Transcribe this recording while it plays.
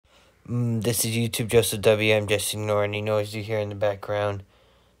This is YouTube Joseph W. I'm just ignoring any noise you hear in the background.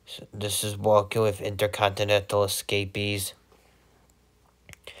 This is Walking with Intercontinental Escapees.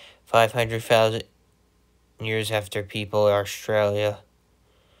 500,000 years after people in Australia.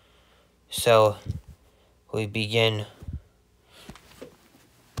 So, we begin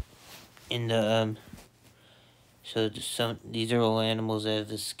in the, these are all animals that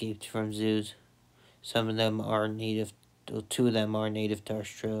have escaped from zoos. Some of them are native, well, 2 of them are native to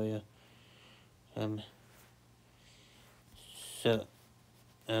Australia. We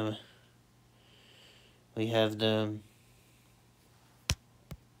have the,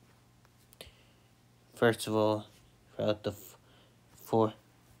 first of all, throughout the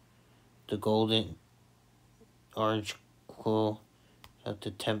golden orange cool of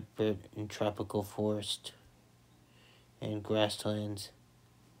the temperate and tropical forest and grasslands.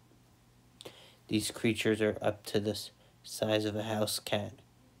 These creatures are up to the size of a house cat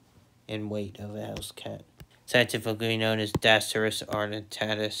and weight of a house cat. Scientifically known as Dacerus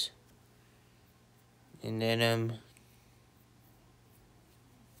ornatatus. And then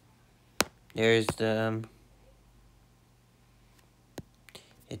there's the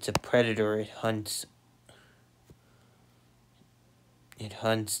it's a predator. It hunts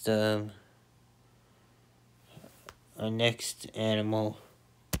the our next animal,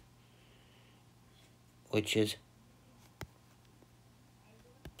 which is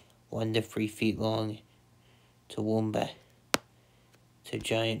 1 to 3 feet long. It's a wombat. It's a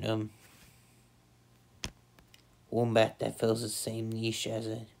giant wombat that fills the same niche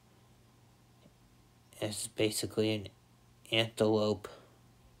as basically an antelope.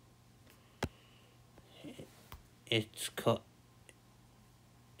 It's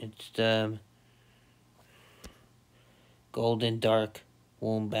the golden dark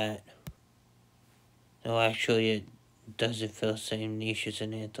wombat. No, actually, it doesn't fill the same niche as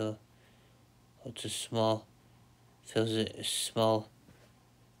an antelope. It's the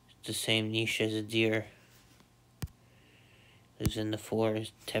same niche as a deer. Lives in the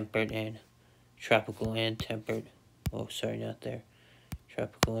forest, temperate and tropical and temperate. Oh, sorry, not there.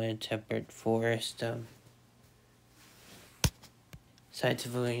 Tropical and temperate forest.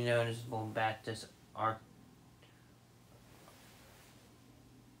 Scientifically known as Bombatus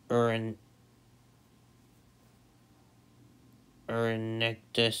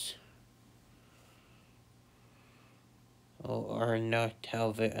Uranectus.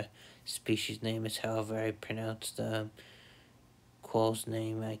 However, species name is however I pronounce the quall's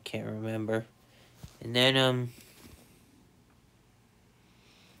name. I can't remember. And then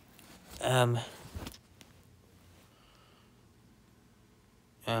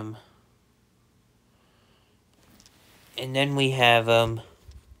and then we have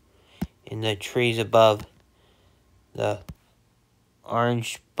in the trees above the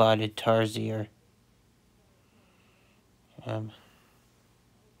orange spotted tarsier.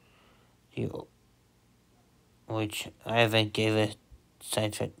 Which I haven't gave a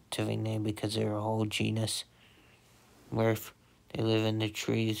scientific name because they're a whole genus where they live in the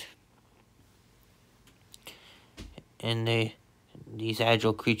trees. And these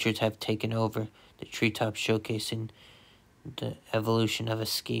agile creatures have taken over the treetops, showcasing the evolution of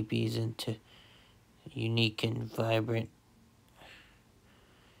escapees into a unique and vibrant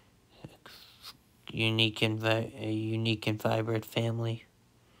family.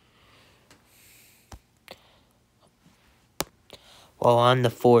 While on the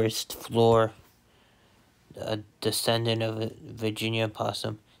forest floor, a descendant of a Virginia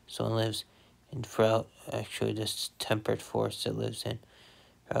opossum, someone lives in throughout actually this temperate forest it lives in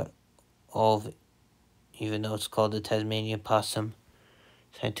throughout all of it, even though it's called the Tasmanian possum,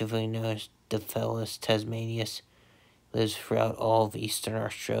 scientifically known as Diphilus tasmanius, lives throughout all of eastern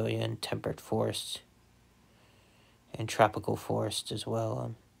Australia in temperate forests and tropical forests as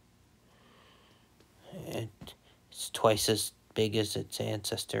well. It's twice as big as its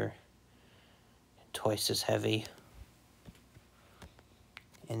ancestor, and twice as heavy.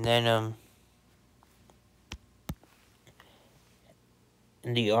 And then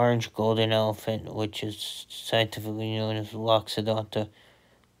the orange golden elephant, which is scientifically known as Loxodonta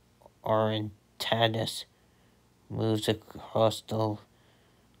orientatus, moves across the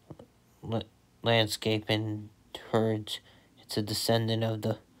landscape in herds. It's a descendant of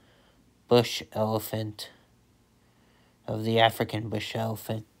the bush elephant, of the African bush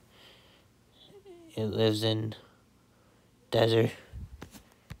elephant. It lives in deserts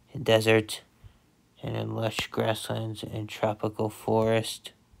and in lush grasslands and tropical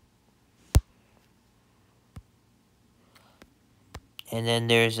forest. And then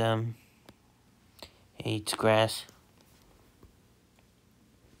there's it eats grass.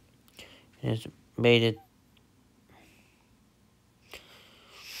 It's made it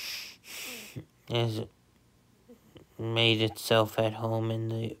has made itself at home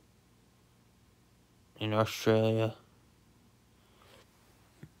in Australia.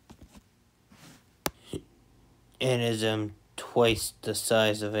 It is twice the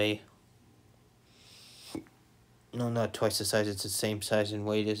size of a no, not twice the size, it's the same size and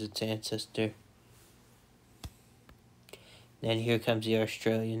weight as its ancestor. Then here comes the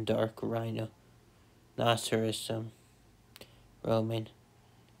Australian dark rhinoceros, roaming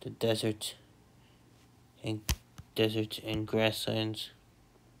the deserts and grasslands.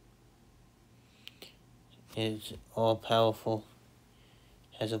 Is all powerful,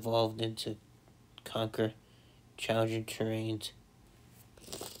 has evolved into conquer challenging terrains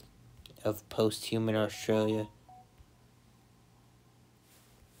of post-human Australia.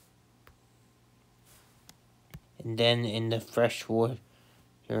 And then in the freshwater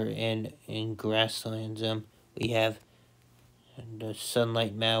and in grasslands, we have the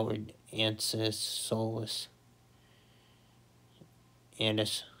sunlight mallard, Ansis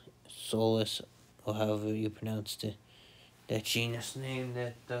solus, or however you pronounce that genus name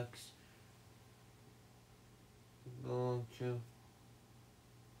that ducks belong to.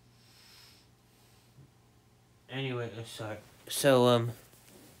 Anyway, sorry. So,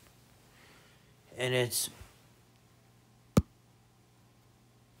 and it's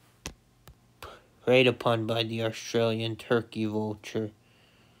preyed upon by the Australian turkey vulture,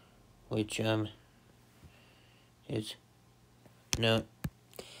 which, is no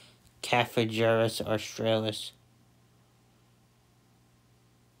Caphigerus australis.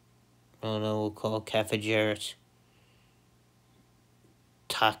 Oh no, we'll call it Caphigerus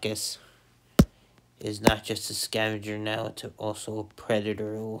tacus. Is not just a scavenger now, it's also a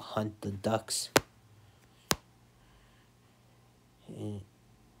predator who will hunt the ducks. And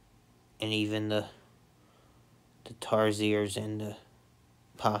even the tarsiers and the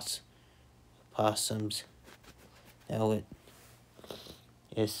possums. Now it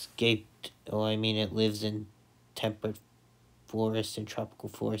escaped, it lives in temperate forests and tropical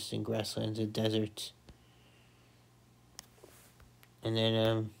forests and grasslands and deserts. And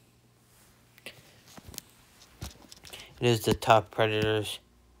then, it is the top predators.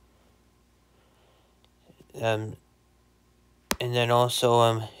 And then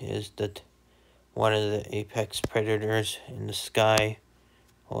also, is one of the apex predators in the sky.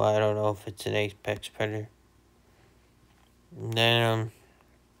 Well, I don't know if it's an apex predator. And then,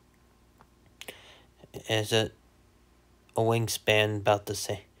 has a wingspan about the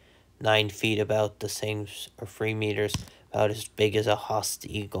same, 9 feet, about the same, or 3 meters, about as big as a Haast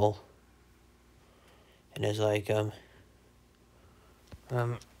eagle. And is like, and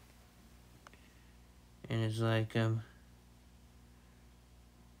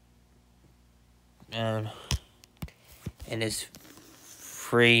is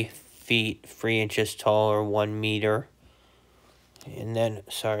 3 feet, 3 inches tall, or 1 meter. And then,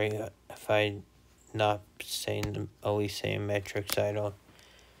 sorry if I not always saying metrics. Not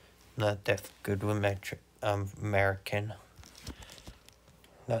that good with metric. I'm American.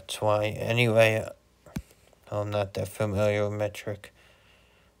 That's why. Anyway, I'm not that familiar with metric.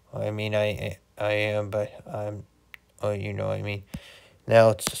 I am, but I'm. Oh, you know what I mean.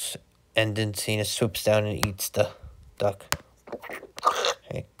 Now it's ending scene. It swoops down and eats the duck.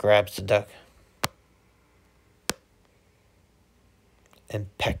 It grabs the duck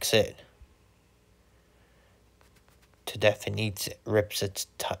and pecks it to death and eats it, rips its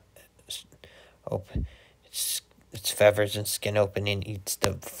open, its feathers and skin open, and eats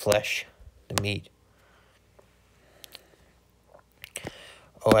the flesh, the meat.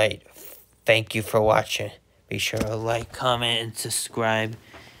 Alright, thank you for watching. Be sure to like, comment, and subscribe.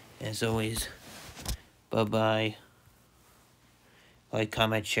 As always, bye-bye. Like,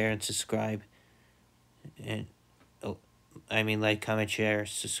 comment, share, and subscribe. And like, comment, share,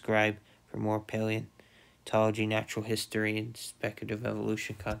 subscribe for more paleontology, natural history, and speculative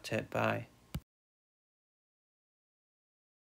evolution content. Bye.